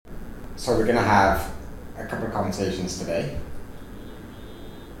So we're going to have a couple of conversations today,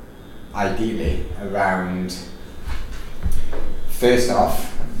 ideally around, first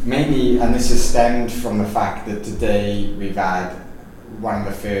off, mainly, and this is stemmed from the fact that today we've had one of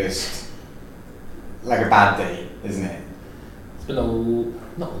the first, like a bad day, isn't it? It's been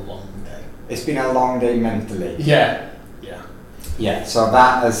not a long day. It's been a long day mentally. Yeah. Yeah, so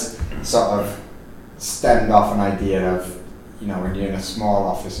that has sort of stemmed off an idea of, when you're in a small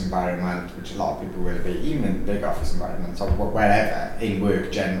office environment, which a lot of people will be, even in big office environments or wherever, in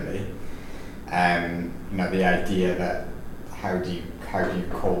work generally, the idea that how do you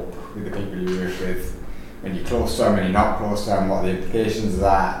cope with the people you work with when you're close to them and you're not close to them, what are the implications of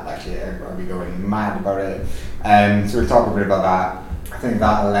that, are we going mad about it? So we'll talk a bit about that. I think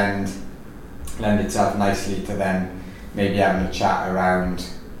that'll lend itself nicely to then maybe having a chat around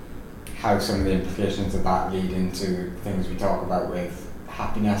how some of the implications of that lead into things we talk about with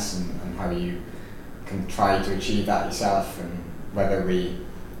happiness and how you can try to achieve that yourself, and whether we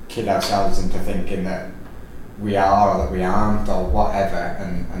kid ourselves into thinking that we are or that we aren't or whatever,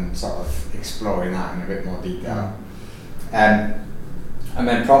 and sort of exploring that in a bit more detail. And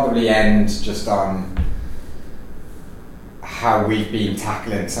then probably end just on how we've been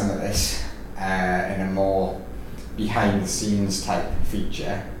tackling some of this in a more behind the scenes type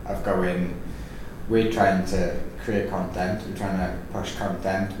feature of going, we're trying to create content, we're trying to push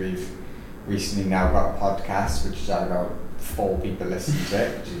content. We've recently now got a podcast which has had about 4 people listening to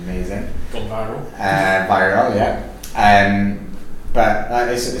it, which is amazing. Gone viral. Viral, yeah. But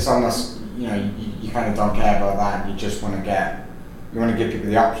it's almost, you kind of don't care about that, you just want to give people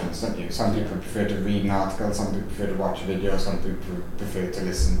the options, don't you? Some people prefer to read an article, some people prefer to watch a video, some people prefer to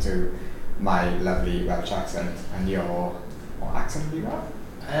listen to my lovely Welsh accent. And what accent do you have?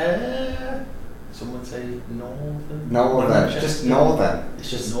 Some would say northern. Northern, just northern. It's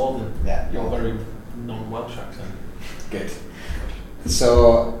just northern. Yeah. You're very non-Welsh accent. Good.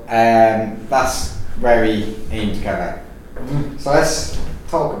 So that's where we aim to cover. So let's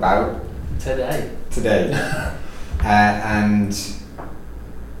talk about Today. And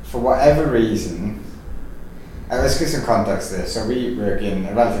for whatever reason, let's give some context to this. So we work in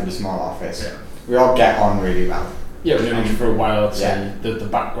a relatively small office. Yeah. We all get on really well. Yeah, we've known each other for a while. I'd say Yeah. the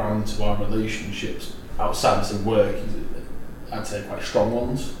background to our relationships outside of work is, I'd say, quite strong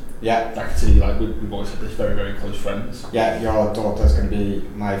ones. Yeah. I can see, we've always had this very, very close friends. Yeah, your daughter's going to be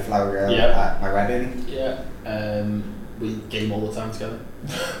my flower girl at my wedding. Yeah. We game all the time together.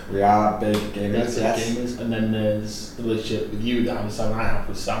 We are big gamers, yes. Gamers. And then there's the relationship with you that Sam and I have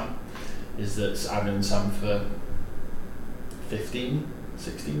with Sam, is that I've known Sam for 15,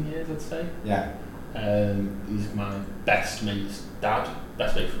 16 years, I'd say. Yeah. He's my best mate's dad,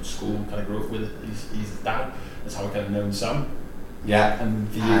 best mate from school, kind of grew up with. He's his dad. That's how I kind of known Sam. Yeah, and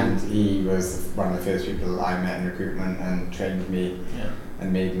he was one of the first people I met in recruitment and trained me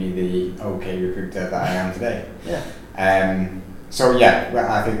and made me the okay recruiter that I am today. Yeah. So yeah,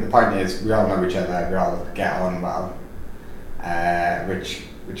 I think the point is we all know each other, we all get on well,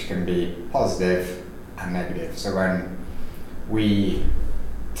 which can be positive and negative. So when we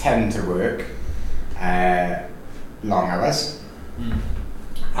tend to work long hours,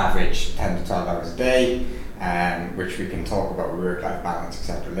 average 10 to 12 hours a day, which we can talk about work-life balance,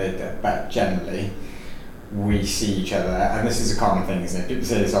 etc. later, but generally we see each other, and this is a common thing, isn't it? People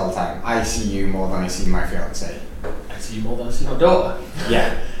say this all the time, I see you more than I see my fiancée. I see you more than I see my daughter.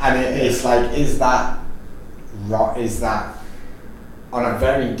 Yeah, and it's like, is that on a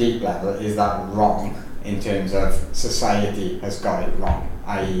very deep level, is that wrong in terms of society has got it wrong,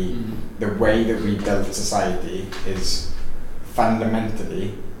 i.e. the way that we built society is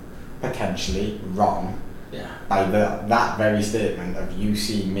fundamentally, potentially wrong by that very statement of you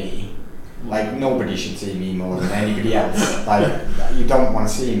see me. Like, nobody should see me more than anybody else. Like, you don't want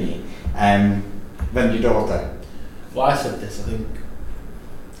to see me. Then your daughter. Well, I said this, I think,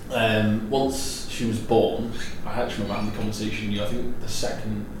 once she was born, I actually remember having the conversation with you, I think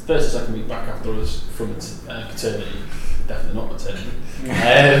first or second week back after I was from paternity, definitely not maternity. I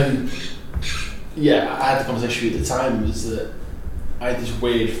had the conversation with you at the time, was that I had this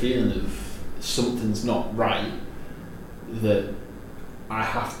weird feeling of something's not right, that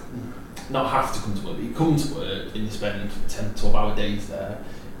I not have to come to work, but you come to work and you spend 10 to 12 hour days there,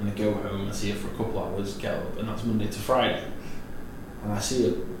 and I go home and I see her for a couple hours, get up, and that's Monday to Friday. And I see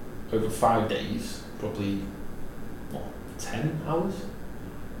her over 5 days, probably, 10 hours?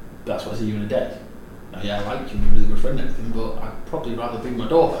 That's what I see you in a day. Now, I like you, you're a really good friend and everything, but I'd probably rather be my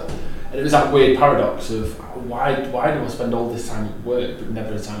daughter. And it was that weird paradox of why do I spend all this time at work but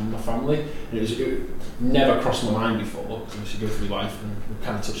never time with my family? And it never crossed my mind before, because once you go through life, and we've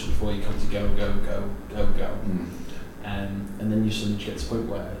kind of touched it before, you come to go. And then you suddenly get to the point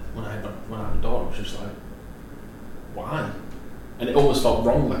where when I had a daughter, it was just like, why? And it almost felt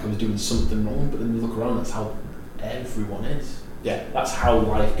wrong, like I was doing something wrong, but then you look around, that's how everyone is. Yeah. That's how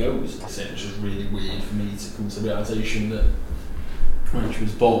life goes. I say it was just really weird for me to come to the realisation that when she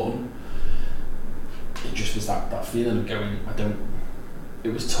was born, it just was that feeling of going,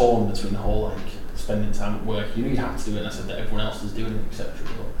 it was torn between the whole like spending time at work. You knew you had to do it, and I said that everyone else was doing it, etc.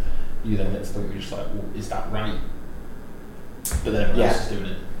 But you then get to the point where you're just like, well, is that right? But then everyone else is doing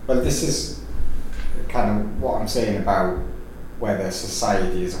it. Well, this is kind of what I'm saying about whether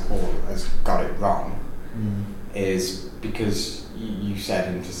society as a whole has got it wrong, is because you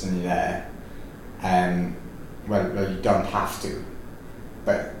said interestingly there, well, you don't have to,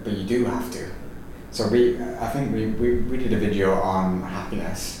 but you do have to. So I think we did a video on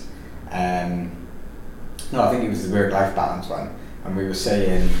happiness. No, I think it was the work-life balance one, and we were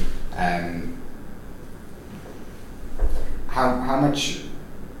saying how much.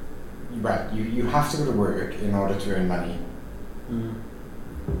 Well, you have to go to work in order to earn money.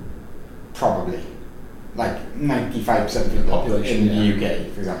 Probably, like 95% of people Population, in the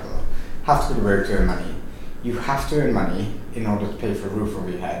UK, for example, have to go to work to earn money. You have to earn money in order to pay for a roof over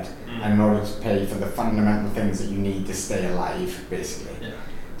your head, and in order to pay for the fundamental things that you need to stay alive, basically. Yeah.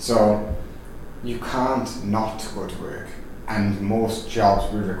 So you can't not go to work, and most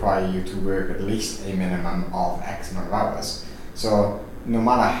jobs will require you to work at least a minimum of X amount of hours. So no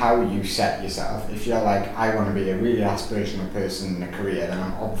matter how you set yourself, if you're like, I want to be a really aspirational person in a career, then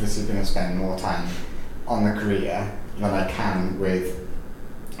I'm obviously going to spend more time on the career than I can with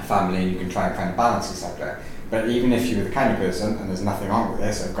a family, and you can try and find a balance, etc. But even if you were the kind of person, and there's nothing wrong with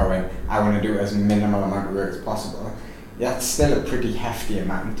this, of going, I want to do as minimal amount of work as possible, that's still a pretty hefty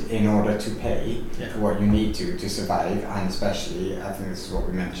amount in order to pay for what you need to survive, and especially, I think this is what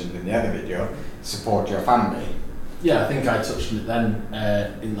we mentioned in the other video, support your family. Yeah, I think I touched on it then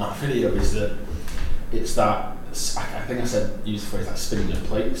in that video, is that it's that, I think I said, use the phrase like spinning your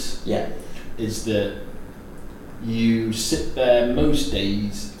plates. Yeah. Is that you sit there most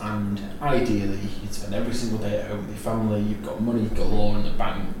days, and ideally you'd spend every single day at home with your family, you've got money galore in the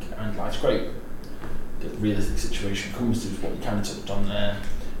bank, and life's great. The realistic situation comes to is what you kind of touched on there,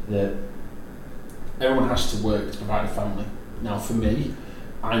 that everyone has to work to provide a family. Now for me,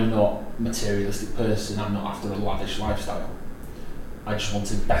 I'm not a materialistic person, I'm not after a lavish lifestyle. I just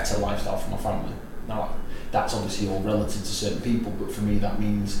want a better lifestyle for my family. Now that's obviously all relative to certain people, but for me that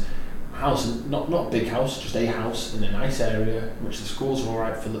means a house, not a big house, just a house in a nice area, in which the schools are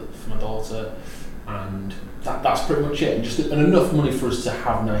alright for my daughter, and that's pretty much it. And enough money for us to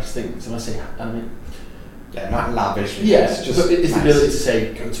have nice things. And I say, yeah, not lavish. Yes, just but it's nice. the ability to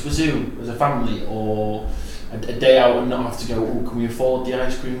say, go to a zoo as a family, or a day out and not have to go, can we afford the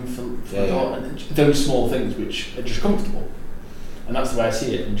ice cream for my daughter? And those small things which are just comfortable. And that's the way I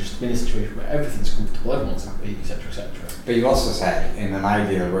see it, and just be in a situation where everything's comfortable, everyone's happy, etc., etc. But you also said, in an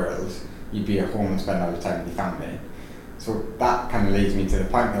ideal world, you'd be at home and spend all the time with your family. So that kind of leads me to the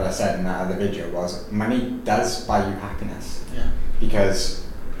point that I said in that other video, was money does buy you happiness. Yeah. Because,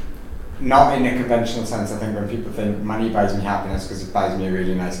 not in a conventional sense, I think when people think money buys me happiness because it buys me a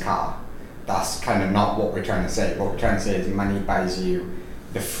really nice car, that's kind of not what we're trying to say. What we're trying to say is money buys you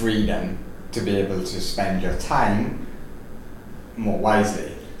the freedom to be able to spend your time more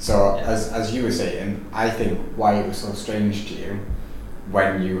wisely. So as you were saying, I think why it was so strange to you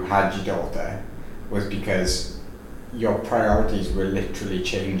when you had your daughter was because your priorities were literally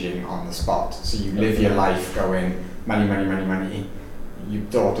changing on the spot. So you live your life going money, money, money, money. Your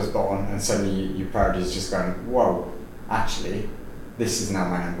daughter's born, and suddenly your priorities just going, whoa, actually this is now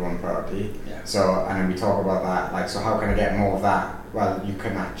my number one priority. Yeah. So, and then we talk about that, like, so how can I get more of that? Well, you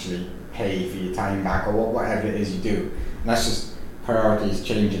can actually pay for your time back, or whatever it is you do. And that's just priorities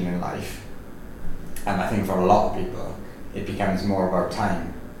changing in life. And I think for a lot of people, it becomes more about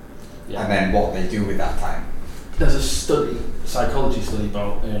time, and then what they do with that time. There's a psychology study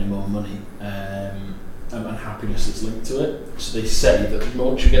about earning more money and happiness that's linked to it. So they say that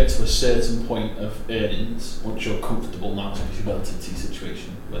once you get to a certain point of earnings, once you're comfortable, now it's obviously relative to your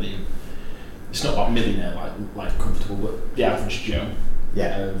situation, it's not about millionaire like comfortable, but the average Joe,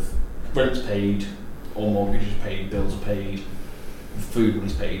 of rent's paid, or mortgage is paid, bills are paid, food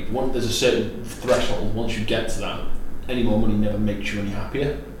money's paid. There's a certain threshold. Once you get to that, any more money never makes you any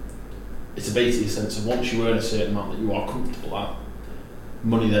happier. It's a basic sense of once you earn a certain amount that you are comfortable at,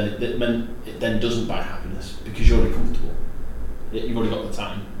 money then it then doesn't buy happiness because you're already comfortable. You've already got the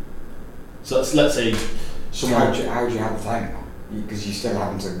time. So let's say someone. How do you have the time now? Because you still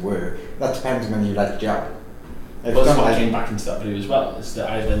having to work. That depends when you like the job. Well, that's what I came back into that video as well. Is that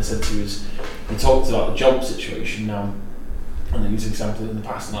I then said to you is we talked about the job situation now, and I use an example in the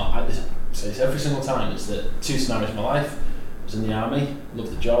past. And I say this every single time. Is that 2 scenarios in my life. I was in the army,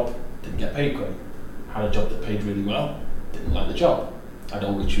 loved the job, didn't get paid great. Had a job that paid really well, didn't like the job. I'd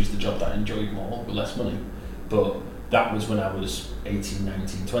always choose the job that I enjoyed more with less money. But that was when I was 18,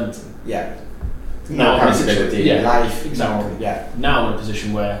 19, 20. Yeah. Now I'm in a Accountability, yeah, life, exactly. Yeah. Now I'm in a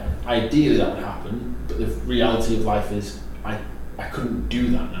position where ideally that would happen, but the reality of life is I couldn't do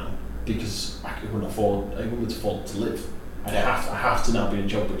that now because I wouldn't afford to live. I have to now be in a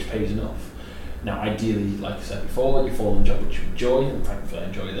job which pays enough. Now ideally, like I said before, you fall in a job which you enjoy, and thankfully I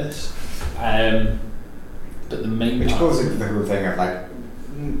enjoy this. But the main which goes into the whole thing of like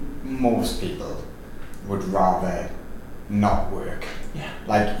most people would rather not work. Yeah.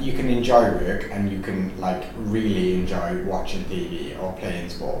 Like you can enjoy work and you can like really enjoy watching TV or playing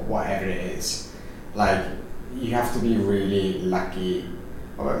sport, whatever it is. Like you have to be really lucky,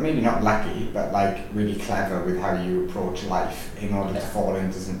 or maybe not lucky, but like really clever with how you approach life in order to fall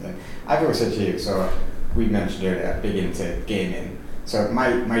into something. I've always said to you, so we mentioned earlier, big into gaming. So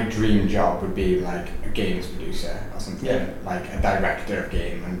my dream job would be like a games producer or something, like a director of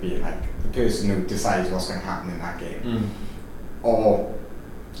game and be like the person who decides what's going to happen in that game. Or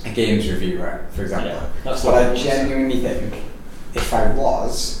a games reviewer, for example. Yeah, that's but I genuinely think if I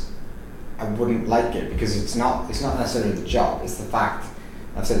was, I wouldn't like it because it's not necessarily the job, it's the fact,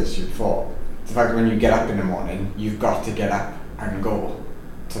 I've said this to you before, it's the fact that when you get up in the morning, you've got to get up and go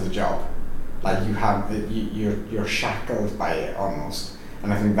to the job. Like you have, you're shackled by it almost,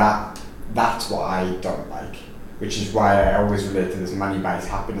 and I think that's what I don't like, which is why I always relate to this money buys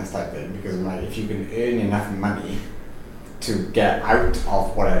happiness type thing, because I'm like, if you can earn enough money to get out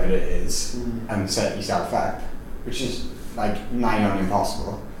of whatever it is and set yourself up, which is like nigh on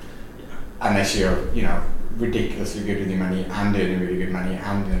impossible, unless you're ridiculously good with your money and earning really good money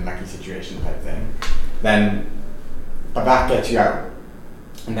and in a lucky situation type thing, then but that gets you out.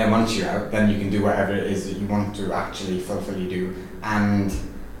 And then once you're out, then you can do whatever it is that you want to actually fulfill do and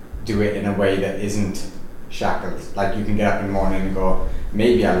do it in a way that isn't shackled. Like you can get up in the morning and go,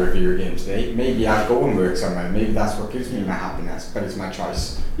 maybe I'll review a game today, maybe I'll go and work somewhere, maybe that's what gives me my happiness, but it's my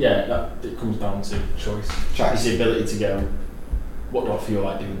choice. Yeah, it comes down to choice. It's the ability to go, what do I feel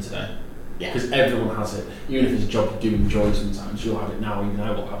like doing today? Yeah. Because everyone has it. Even if it's a job you do enjoy sometimes, you'll have it now, even I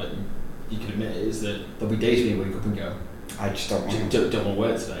will have it. And you can admit it is that there'll be days when you wake up and go, I just don't want don't want to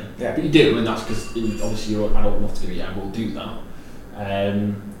work today. Yeah. But you do, and that's because obviously you're adult enough to go, yeah, I will do that.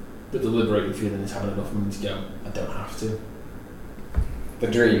 But the liberating feeling is having enough money to go, I don't have to. The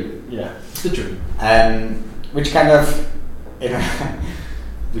dream. Yeah, it's the dream. Which kind of,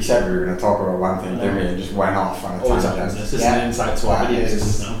 we said we were going to talk about one thing, didn't we, and just went off on a tangent. This is an insight to our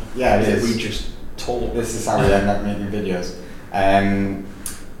videos now. Yeah, it is. We just talk. This is how we end up making videos.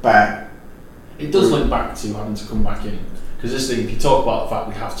 But it does link back to having to come back in. Because this thing, if you talk about the fact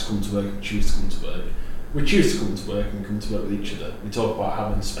we have to come to work and choose to come to work, we choose to come to work and come to work with each other. We talk about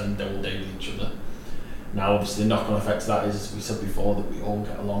having to spend all day with each other. Now, obviously, the knock-on effect to that is, as we said before, that we all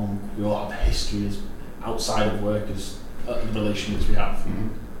get along, we all have histories outside of work as the relationships we have.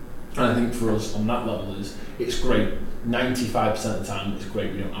 And I think for us, on that level, it's great. 95% of the time, it's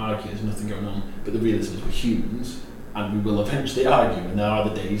great. We don't argue, there's nothing going on. But the realism is we're humans, and we will eventually argue. And there are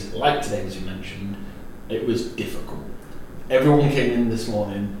the days, like today, as you mentioned, it was difficult. Everyone came in this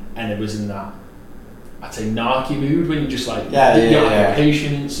morning, and it was in that, I'd say, narky mood when you just like, you don't have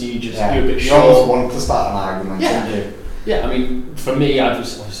patience, you're a bit short. You almost want to start an argument, don't you? Yeah, I mean, for me, I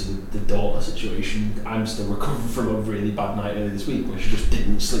was obviously the daughter situation. I'm still recovering from a really bad night earlier this week where she just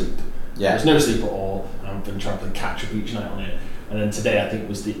didn't sleep. Yeah. There's no sleep at all, and I've been trying to catch up each night on it. And then today, I think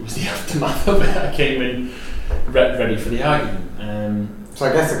was the aftermath of it. I came in ready for the argument. So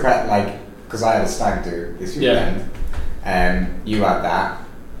I guess the correct, like, because I had a stag do this weekend. You had that.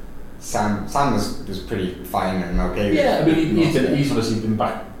 Sam was pretty fine and okay. Yeah, I mean he's obviously been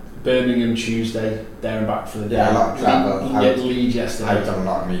back Birmingham Tuesday, there and back for the day. Yeah, a lot of travel. He had Leeds yesterday. I've done a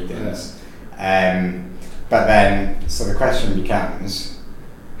lot of meetings. Yeah. But then, so the question becomes,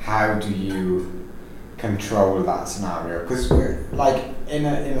 how do you control that scenario? Because we're like in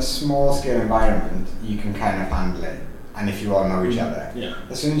a small scale environment, you can kind of handle it, and if you all know each other. Yeah.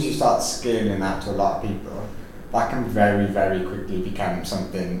 As soon as you start scaling that to a lot of people, that can very, very quickly become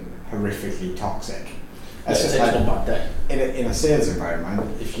something horrifically toxic. It's just like one bad day. In a sales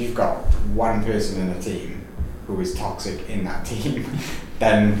environment, if you've got one person in a team who is toxic in that team,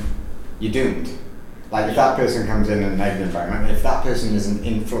 then you're doomed. Like if that person comes in a negative environment, if that person is an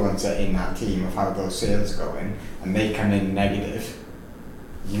influencer in that team of how those sales are going, and they come in negative,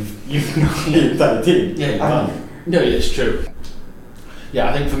 you've not the entire team. Yeah, no, yeah, it's true. Yeah,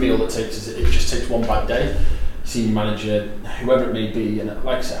 I think for me all it takes is it just takes one bad day. Senior manager, whoever it may be, and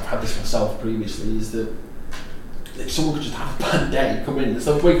like I said, I've had this myself previously, is that if someone could just have a bad day, come in,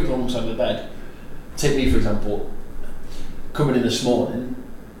 instead of waking up alongside the bed, take me for example, coming in this morning,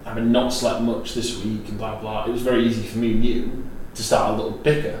 having not slept much this week and blah blah, it was very easy for me and you to start a little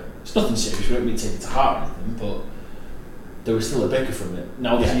bicker. It's nothing serious, we don't mean to take it to heart or anything, but there was still a bicker from it.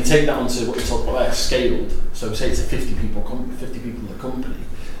 Now if you take that onto what you talk about there, scaled, so say it's a 50 people in the company,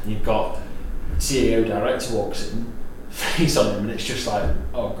 and you've got CEO director walks in, face on him, and it's just like,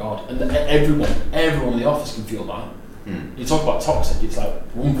 oh god, and everyone in the office can feel that. You talk about toxic, it's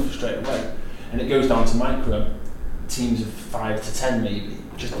like boom, straight away, and it goes down to micro teams of 5 to 10 maybe,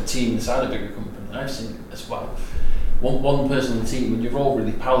 just a team inside a bigger company. I've seen it as well. One person on the team, when you're all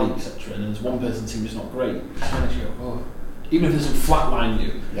really pally, etc., and there's one person on the team who's not great, you kind of go, oh, even if it doesn't flatline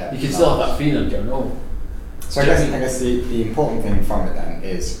you, you can still have that feeling going, oh. So I guess the important thing from it then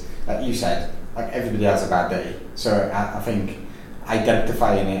is, like you said, like everybody has a bad day. So I think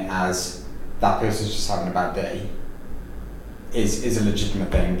identifying it as that person's just having a bad day is a legitimate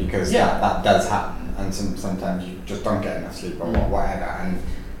thing, because that does happen, and sometimes you just don't get enough sleep or whatever. And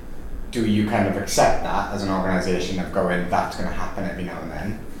do you kind of accept that as an organisation of going, that's going to happen every now and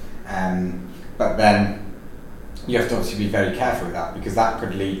then? But then you have to obviously be very careful with that, because that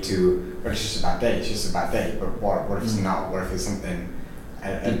could lead to, well, it's just a bad day, but what if it's not? What if it's something,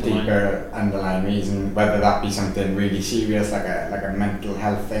 a deeper underlying reason, whether that be something really serious like a mental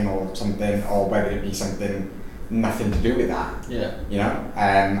health thing or something, or whether it be something nothing to do with that, you know,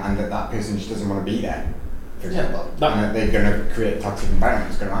 and that person just doesn't want to be there, for example, and they're going to create a toxic environment.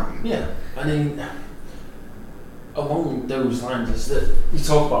 It's going to happen. Yeah, I mean, along those lines is that you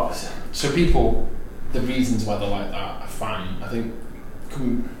talk about, so people, the reasons why they're like that are fine. I think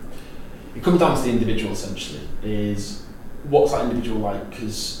it comes down to the individual essentially, is what's that individual like,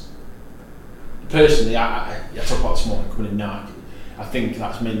 because personally I talk about this morning coming in now, I think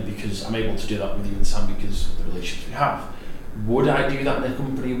that's mainly because I'm able to do that with you and Sam because of the relationships we have. Would I do that in a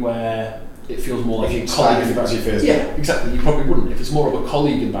company where it feels more like a colleague environment? Yeah, exactly. You probably wouldn't. If it's more of a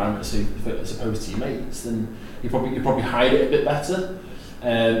colleague environment as opposed to your mates, then you probably hide it a bit better.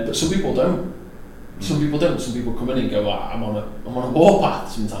 But some people don't. Some people don't. Some people come in and go, I'm on a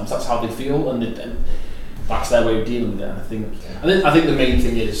warpath sometimes. That's how they feel, and that's their way of dealing with it. And I think the main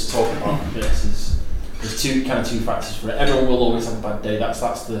thing is talking about this is there's two factors for it. Everyone will always have a bad day. That's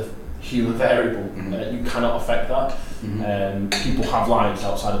the human variable. You cannot affect that. People have lives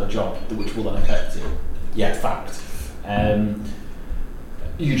outside of a job which will then affect it. Yeah, fact.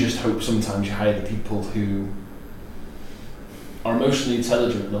 You just hope sometimes you hire the people who are emotionally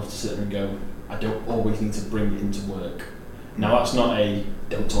intelligent enough to sit there and go, I don't always need to bring it into work. Now that's not a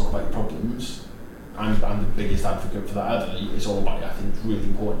don't talk about your problems. I'm the biggest advocate for that ever. It's all about, I think it's really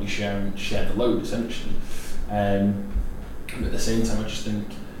important you share the load essentially. But at the same time I just think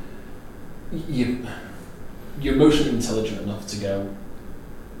you're emotionally intelligent enough to go,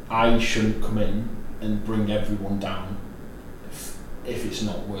 I shouldn't come in and bring everyone down if it's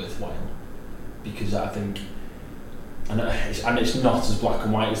not worthwhile, because I think, and it's not as black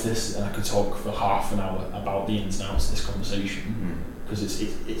and white as this, and I could talk for half an hour about the ins and outs of this conversation, because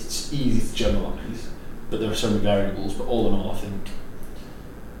it's easy to generalise, but there are so many variables. But all in all, I think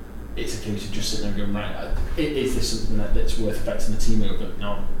it's a case of just sitting there and going, right, is this something that's worth affecting the team over?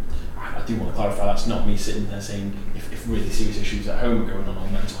 Now, I do want to clarify, that's not me sitting there saying if really serious issues at home are going on, or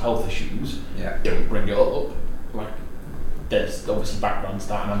mental health issues, don't bring it up. Like, there's obviously background to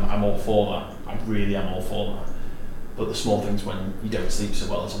that, and I'm all for that. I really am all for that. But the small things, when you don't sleep so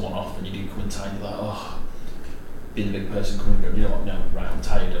well as a one-off, and you do come in tired, you're like, oh, being a big person, coming and going, you know what, no, right, I'm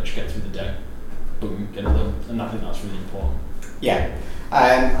tired, I'll just get through the day. Boom, get it done. And I think that's really important. Yeah.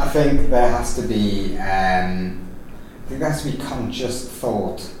 I think there has to be conscious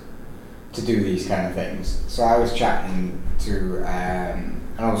thought to do these kind of things. So I was chatting to an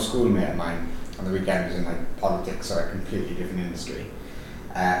old schoolmate of mine on the weekend, who's in like politics, so a completely different industry.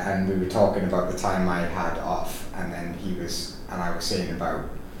 And we were talking about the time I had off, and then I was saying about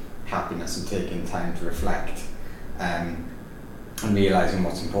happiness and taking time to reflect, and realising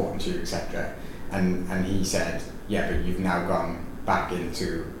what's important to you, etc. And he said, yeah, but you've now gone back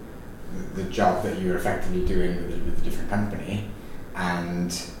into the job that you were effectively doing with a different company,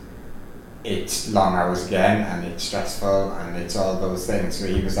 and it's long hours again, and it's stressful, and it's all those things. So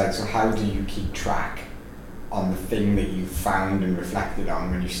he was like, so how do you keep track on the thing that you found and reflected on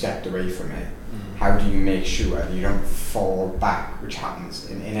when you stepped away from it? how do you make sure that you don't fall back, which happens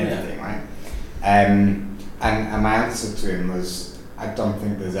in everything, right? And my answer to him was, I don't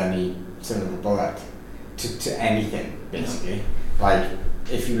think there's any silver bullet to anything, basically. Like,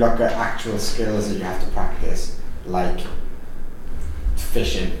 if you look at actual skills that you have to practice, like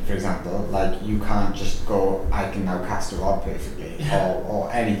fishing, for example, like you can't just go, I can now cast a rod perfectly, or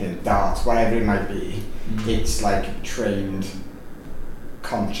anything, darts, whatever it might be. It's like trained,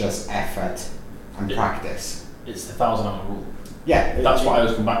 conscious effort and practice. It's the 1,000-hour rule. Yeah. That's what I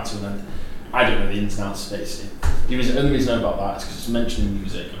always come back to, and then I don't know the ins and outs of it. The only reason I know about that is because it's mentioning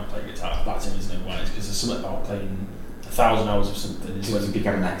music and I play guitar. That's the only reason I know why. It's because there's something about playing 1,000 hours of something. Is when you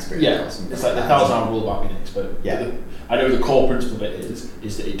become an expert. Yeah, it's like the 1,000-hour rule about being an expert. Yeah. I know the core principle of it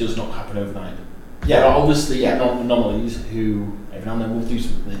is that it does not happen overnight. Yeah. There are obviously anomalies who every now and then will do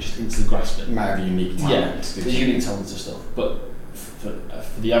something and just instantly grasp it. You might have a unique talent. Yeah, there's unique talents and stuff, but for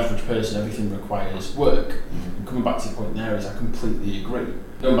the average person, everything requires work. And coming back to your point there, is I completely agree.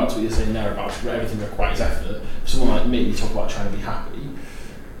 Going back to what you're saying there about everything requires effort. For someone like me, you talk about trying to be happy.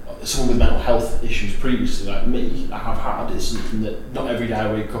 Someone with mental health issues previously, like me, I have had, it's something that not every day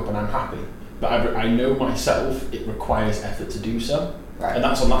I wake up and I'm happy. But I know myself, it requires effort to do so. Right. And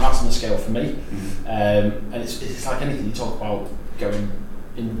that's on the scale for me. And it's like anything, you talk about going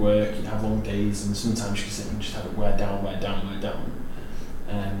in work, you have long days, and sometimes you can sit and just have it wear down.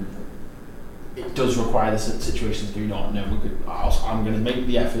 It does require the situations where you're not, no, I'm going to make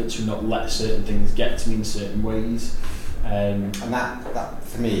the effort to not let certain things get to me in certain ways. And that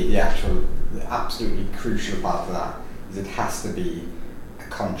for me, the absolutely crucial part of that is it has to be a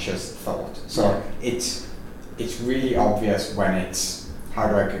conscious thought. So it's really obvious when it's, how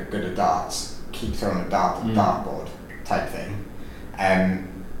do I get good at darts? Keep throwing a dart at the dartboard type thing.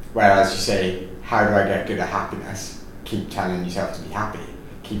 Whereas you say, how do I get good at happiness? Keep telling yourself to be happy.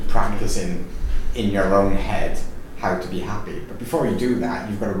 Keep practicing in your own head how to be happy. But before you do that,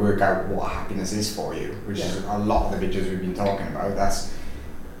 you've got to work out what happiness is for you, which is a lot of the videos we've been talking about. That's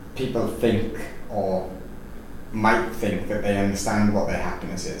people think or might think that they understand what their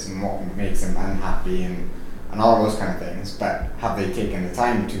happiness is and what makes them unhappy and all those kind of things, but have they taken the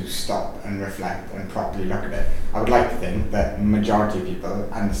time to stop and reflect and properly look at it? I would like to think that the majority of people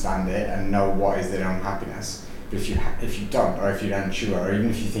understand it and know what is their own happiness. But if you don't, or if you're unsure, or even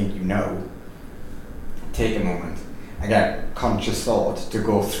if you think you know, take a moment. Again, conscious thought to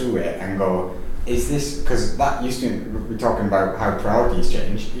go through it and go, is this, because that used to, we're talking about how priorities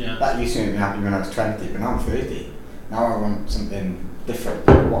change, that used to make me happy when I was 20, but now I'm 30. Now I want something different,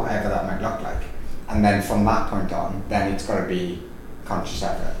 whatever that might look like. And then from that point on, then it's got to be conscious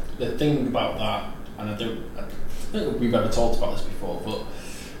effort. The thing about that, and I don't think we've ever talked about this before, but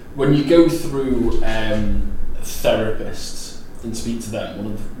when you go through therapists and speak to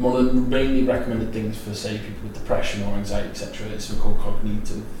them, one of the mainly recommended things for, say, people with depression or anxiety, etc., is something called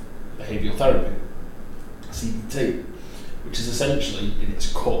cognitive behavioural therapy, CBT, which is essentially, in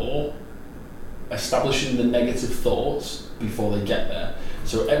its core, establishing the negative thoughts before they get there.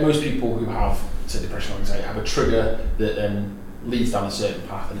 So most people who have, say, depression or anxiety have a trigger that then leads down a certain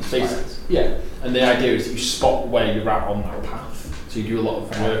path, and it's basically, and the idea is that you spot where you're at on that path. So you do a lot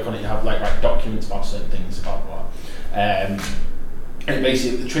of work on it, you have like documents about certain things, blah blah. And it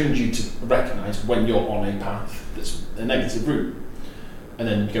basically trains you to recognise when you're on a path that's a negative route, and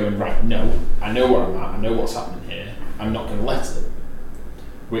then going, right, no, I know where I'm at, I know what's happening here, I'm not going to let it.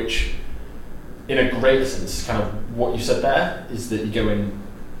 Which, in a greater sense, kind of what you said there, is that you're going,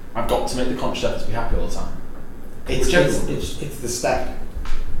 I've got to make the conscious effort to be happy all the time. It's the step.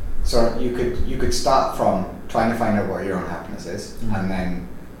 So you could start from trying to find out what your own happiness is, and then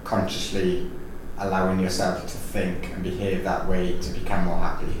consciously allowing yourself to think and behave that way to become more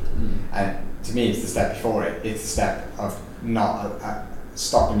happy. And to me, it's the step before it. It's the step of not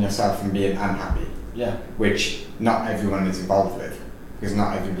stopping yourself from being unhappy. Yeah. Which not everyone is involved with, because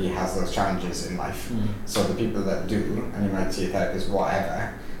not everybody has those challenges in life. So the people that do, and you might see a therapist,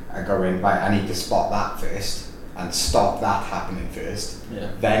 whatever, are going, right, I need to spot that first and stop that happening first.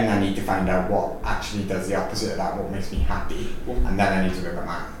 Then I need to find out what actually does the opposite of that, what makes me happy, and then I need to work on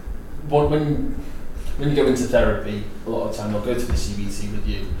that. When you go into therapy, a lot of the time they'll go to the CBT with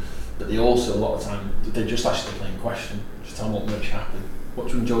you, but they also, a lot of the time, they just ask you the plain question. Just tell them what makes you happy, what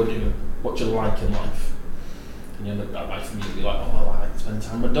do you enjoy doing, what do you like in life. And you look at life for me, you'll be like, oh, I like to spend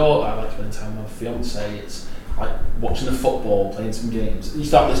time with my daughter, I like to spend time with my fiance, it's like watching the football, playing some games. You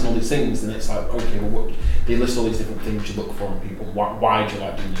start listing all these things, and it's like, okay, well, they list all these different things you look for in people. Why do you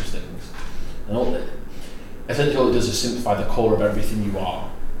like doing those things? And essentially all it does is simplify the core of everything you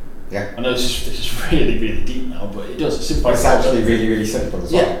are. Yeah. I know this is really, really deep now, but it does. It simplifies. It's actually really, really simple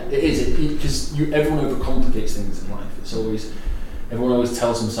as well. Yeah, it is. Because everyone overcomplicates things in life. It's always, everyone always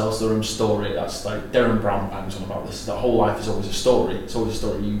tells themselves their own story. That's like Darren Brown bangs on about this. That whole life is always a story. It's always a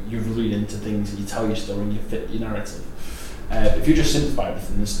story. You read into things and you tell your story and you fit your narrative. If you just simplify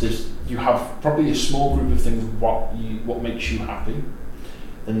everything, you have probably a small group of things what makes you happy.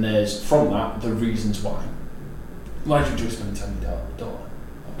 Then there's from that the reasons why. Why do you enjoy spending time with your daughter?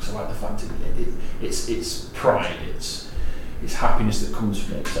 Because I like the fact it's pride, it's happiness that comes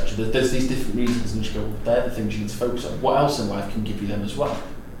from it, etc. There's these different reasons, and you just go, well, they're the things you need to focus on. What else in life can give you them as well?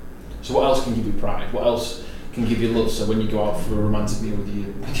 So what else can give you pride? What else can give you love? So when you go out for a romantic meal with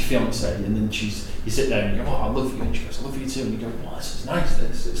your fiancée, and then you sit there and you go, oh, I love you, and she goes, I love you too, and you go, well, this is nice,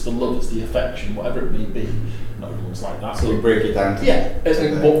 it's the love, it's the affection, whatever it may be. Not everyone's like that. So you break it down to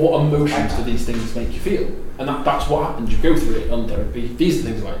what emotions do these things make you feel? And that's what happens. You go through it on therapy. These are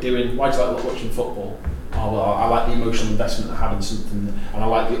the things I like doing. Why do you like watching football? Oh, well, I like the emotional investment I have in something, and I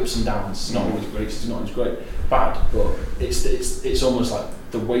like the ups and downs. It's not always great, it's not always great, bad, but it's almost like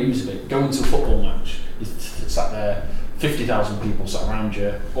the waves of it. Going to a football match, it's sat there, 50,000 people sat around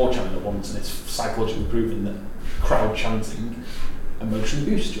you, all chanting at once, and it's psychologically proven that crowd chanting emotionally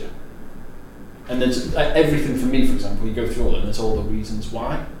boosts you. And there's everything for me, for example, you go through all of them, there's all the reasons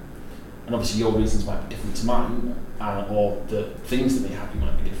why. And obviously your reasons might be different to mine, or the things that make you happy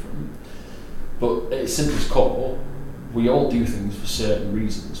might be different. But at its simplest core, we all do things for certain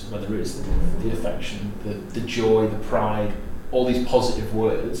reasons, whether it's the affection, the joy, the pride, all these positive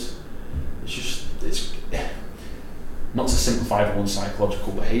words. It's not to simplify everyone's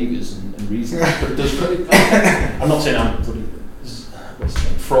psychological behaviours and reasons, but it does. I'm not saying I'm bloody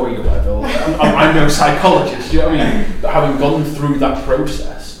Freud or whatever. I'm no psychologist, you know what I mean? But having gone through that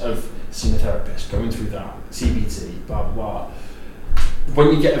process of seeing a therapist, going through that, CBT, blah, blah, blah,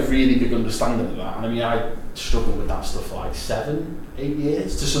 when you get a really big understanding of that, and I mean, I struggled with that stuff for like 7-8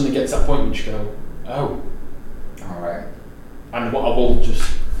 years, to suddenly get to that point where you just go, oh. Alright. And what I will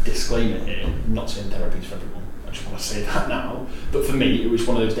just disclaim it here, I'm not saying therapy is for everyone, I just want to say that now, but for me, it was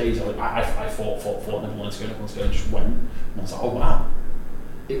one of those days I fought, never wanted to go, and just went, and I was like, oh wow.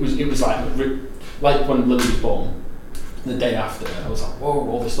 It was like when Lily was born, the day after, I was like, whoa,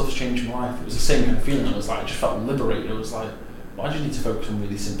 all this stuff's changed my life. It was the same kind of feeling. I was like, I just felt liberated. I was like, why do you need to focus on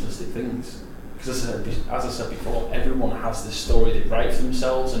really simplistic things? Because as I said before, everyone has this story they write for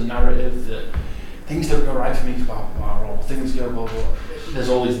themselves, a narrative that things don't go right for me, blah, blah, blah, or things go blah, blah. There's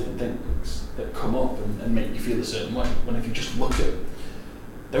all these different things that come up and make you feel a certain way. When if you just look at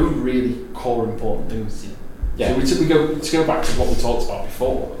those really core important things, yeah. So we go back to what we talked about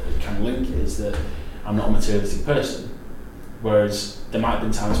before, it kind of link is that I'm not a materialistic person. Whereas there might have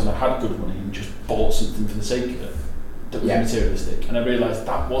been times when I had good money and just bought something for the sake of it that was materialistic, and I realised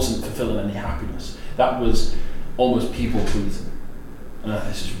that wasn't fulfilling any happiness. That was almost people pleasing. And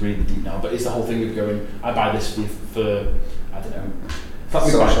this is really deep now, but it's the whole thing of going, I buy this for I don't know,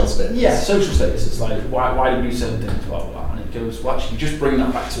 social status. Yeah, social status. It's like why do we do certain things, blah blah blah. And it goes, well, actually, just bring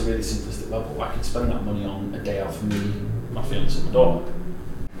that back to a really simplistic level. I could spend that money on a day out for me, my fiance, and my daughter.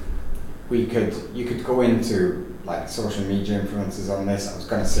 You could go into like social media influences on this. I was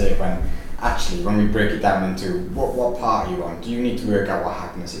going to say when we break it down into what part are you on, do you need to work out what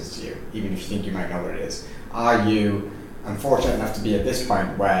happiness is to you, even if you think you might know what it is? Are you unfortunate enough to be at this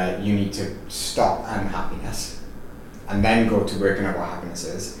point where you need to stop unhappiness and then go to working out what happiness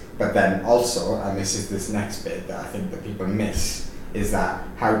is, but then also, and this is this next bit that I think that people miss, is that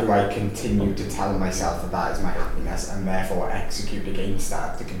how do I continue to tell myself that is my happiness and therefore execute against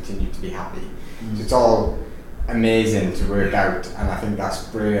that to continue to be happy? So it's all amazing to work out, and I think that's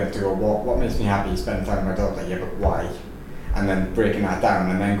brilliant to go, what makes me happy? Spending time with my daughter, yeah, but why? And then breaking that down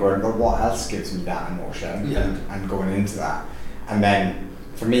and then going, well, what else gives me that emotion? And going into that. And then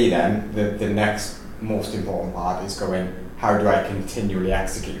for me then, the next most important part is going, how do I continually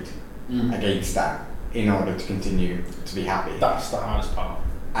execute against that in order to continue to be happy? That's the hardest part.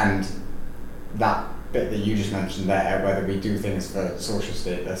 And that bit that you just mentioned there, whether we do things for social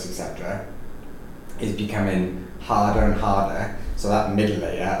status, etc., is becoming harder and harder. So that middle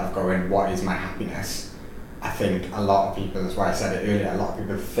layer of going, what is my happiness? I think a lot of people, that's why I said it earlier, a lot of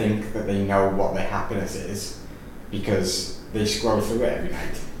people think that they know what their happiness is because they scroll through it every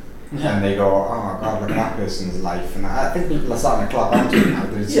night. And they go, oh God, look at that person's life. And I think people are starting to clock onto it now,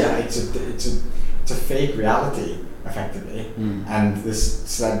 but it's a fake reality, effectively. And this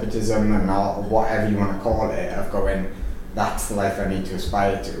celebritism and all, whatever you want to call it, of going, that's the life I need to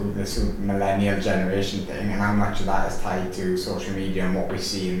aspire to, this millennial generation thing, and how much of that is tied to social media and what we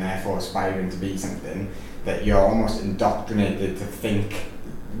see, and therefore aspiring to be something that you're almost indoctrinated to think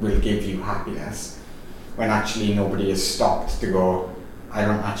will give you happiness, when actually nobody has stopped to go, I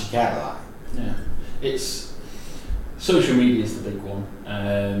don't actually care about that. Yeah, it's social media is the big one.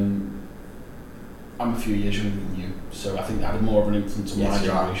 I'm a few years younger than you, so I think that had more of an influence on my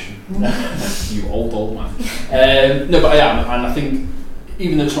generation. You old man. No, but I am, and I think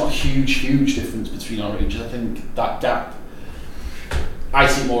even though it's not a huge difference between our ages, I think that gap, I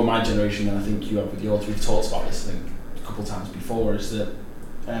see it more in my generation than I think you have with yours. We've talked about this, I think, a couple of times before, is that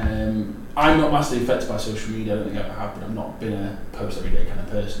I'm not massively affected by social media. I don't think I ever have, but I've not been a post every day kind of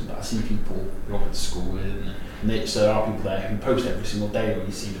person. But I see people who I went to school with, and so there are people there who post every single day, or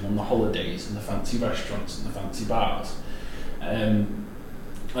you see them on the holidays and the fancy restaurants and the fancy bars. And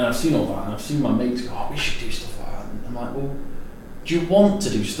I've seen all that, and I've seen my mates go, oh, we should do stuff like that. And I'm like, well, do you want to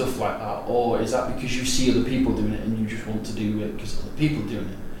do stuff like that, or is that because you see other people doing it and you just want to do it because other people are doing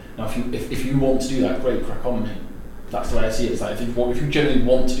it? Now, if you want to do that, great, crack on, mate. That's the way I see it. It's like if you generally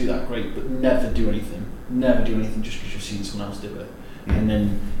want to do that, great, but never do anything just because you've seen someone else do it. And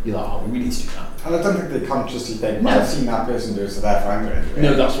then you're like, oh, we need to do that. And I don't think they consciously think, well, I've seen that person do it, so therefore I'm going to do it.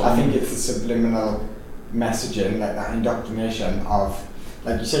 No, that's what I think it's the subliminal messaging, like that indoctrination of,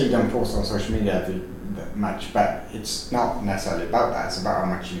 like you say, you don't post on social media every much, but it's not necessarily about that. It's about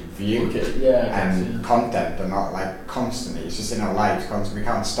how much you view content, and not like constantly. It's just in our lives constantly. We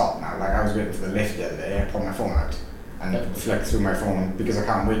can't stop now. Like I was waiting for the lift the other day, I pulled my phone out and flicked through my phone because I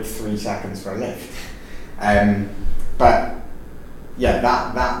can't wait 3 seconds for a lift. But yeah,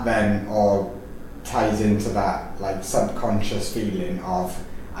 that then all ties into that like subconscious feeling of,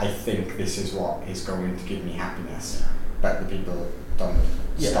 I think this is what is going to give me happiness, but the people don't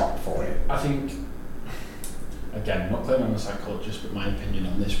stop for it. I think, again, not claiming I'm a psychologist, but my opinion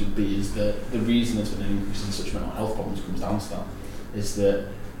on this would be is that the reason there's been an increase in such mental health problems comes down to that, is that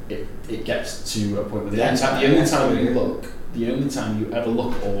it gets to a point where the only time you ever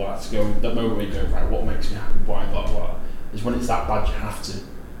look at all that to go, that moment where you go, right, what makes me happy, why, blah, blah, is when it's that bad you have to.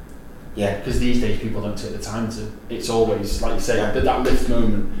 Yeah. Because these days people don't take the time to. It's always, like you say, that lift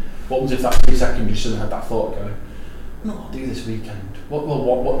moment. What was if that 3 seconds you suddenly had that thought going, no, I'll do this weekend. What do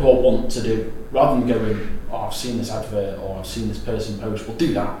I want to do? Rather than going, oh, I've seen this advert or I've seen this person post, well,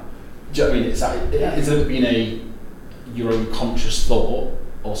 do that. Do you know what I mean? It's like, instead of being your own conscious thought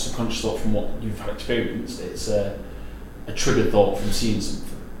or subconscious thought from what you've had experienced, it's a triggered thought from seeing something.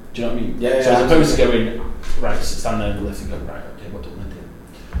 Do you know what I mean? Yeah. So as opposed to going, right, stand there in the lift and go, right, okay, what do I want to do?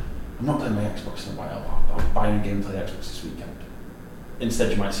 I'm not playing my Xbox in a while, I'll buy a game and play the Xbox this weekend.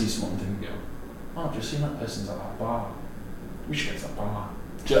 Instead, you might see someone and think, and go, oh, I've just seen that person's at that bar. We should go to that bar.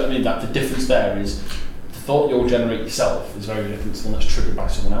 Do you know what I mean? That the difference there is the thought you'll generate yourself is very different to the one that's triggered by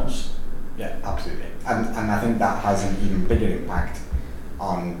someone else. Yeah, absolutely. And I think that has an even bigger impact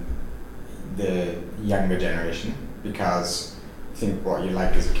on the younger generation, because think what you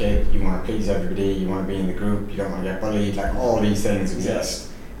like as a kid, you want to please everybody, you want to be in the group, you don't want to get bullied, like all these things exist.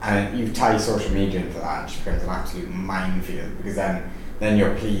 And you tie social media into that, it just becomes an absolute minefield, because then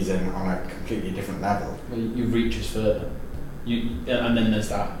you're pleasing on a completely different level. Well, you reaches further. And then there's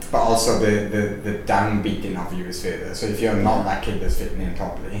that. But also the downbeating of you is further. So if you're not that kid that's fitting in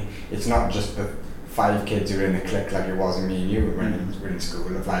properly, it's not just the 5 kids who are in the clique like it was in me and you when we were in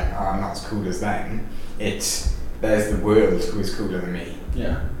school, of like, oh, I'm not as cool as them. It's, there's the world who is cooler than me.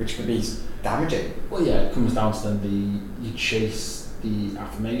 Yeah. Which could be damaging. Well, yeah, it comes down to then you chase the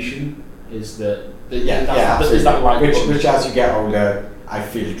affirmation, is that... Is that like which as you get older, I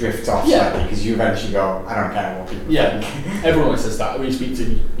feel drifts off slightly, because you eventually go, I don't care what people think. Everyone always says that. When you speak to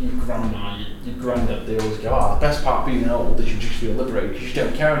your grandma, your granddad, they always go, the best part of being old is you just feel liberated because you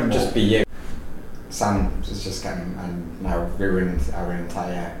don't care anymore. Just be you. Sam has just come and now ruined our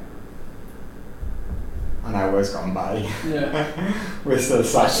entire an hour's gone by. Yeah. We're still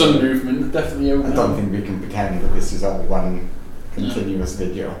cycling. Sun movement, definitely over. I don't think we can pretend that this is all one continuous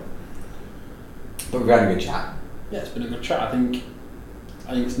video. But we've had a good chat. Yeah, it's been a good chat. I think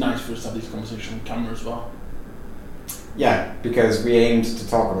it's nice for us to have these conversations on camera as well. Yeah, because we aimed to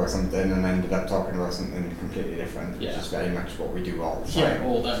talk about something and ended up talking about something completely different, which is very much what we do all the time. Yeah,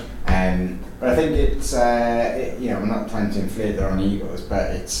 all day. But I think it's, I'm not trying to inflate their own egos,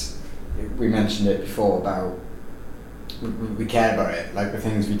 but we mentioned it before about we care about it, like the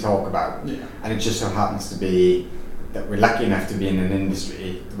things we talk about. Yeah. And it just so happens to be that we're lucky enough to be in an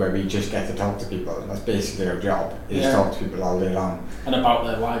industry where we just get to talk to people. That's basically our job, is talk to people all day long. And about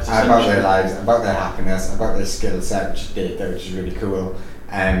their lives. About their lives, about their happiness, about their skill set, which is data, which is really cool.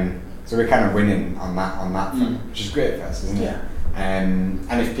 So we're kind of winning on that front, which is great for us, isn't it? And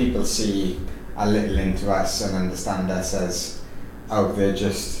if people see a little into us and understand us as, they're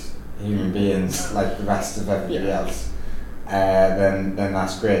just human beings like the rest of everybody else, then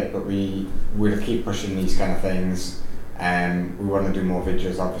that's great. But we'll keep pushing these kind of things. We want to do more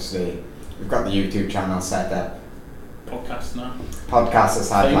videos. Obviously, we've got the YouTube channel set up. Podcast now. Podcast has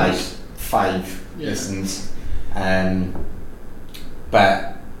had like Famous. 5 listens,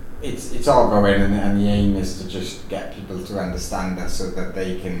 but it's all going, and the aim is to just get people to understand us so that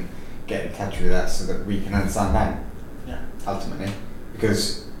they can get in touch with us, so that we can understand them. Yeah. Ultimately,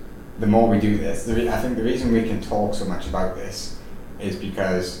 because the more we do this, I think the reason we can talk so much about this is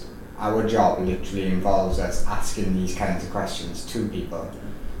because our job literally involves us asking these kinds of questions to people.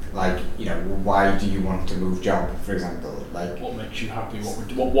 Like, you know, why do you want to move job, for example? Like, What makes you happy?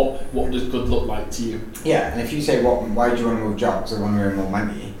 What does good look like to you? yeah, and if you say, why do you want to move job? Because I want to earn more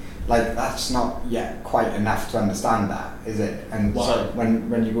money. Like, that's not yet quite enough to understand that, is it? And Why? so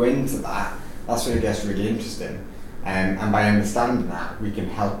when you go into that, that's where it gets really interesting. And by understanding that, we can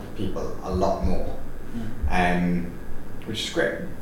help people a lot more, which is great.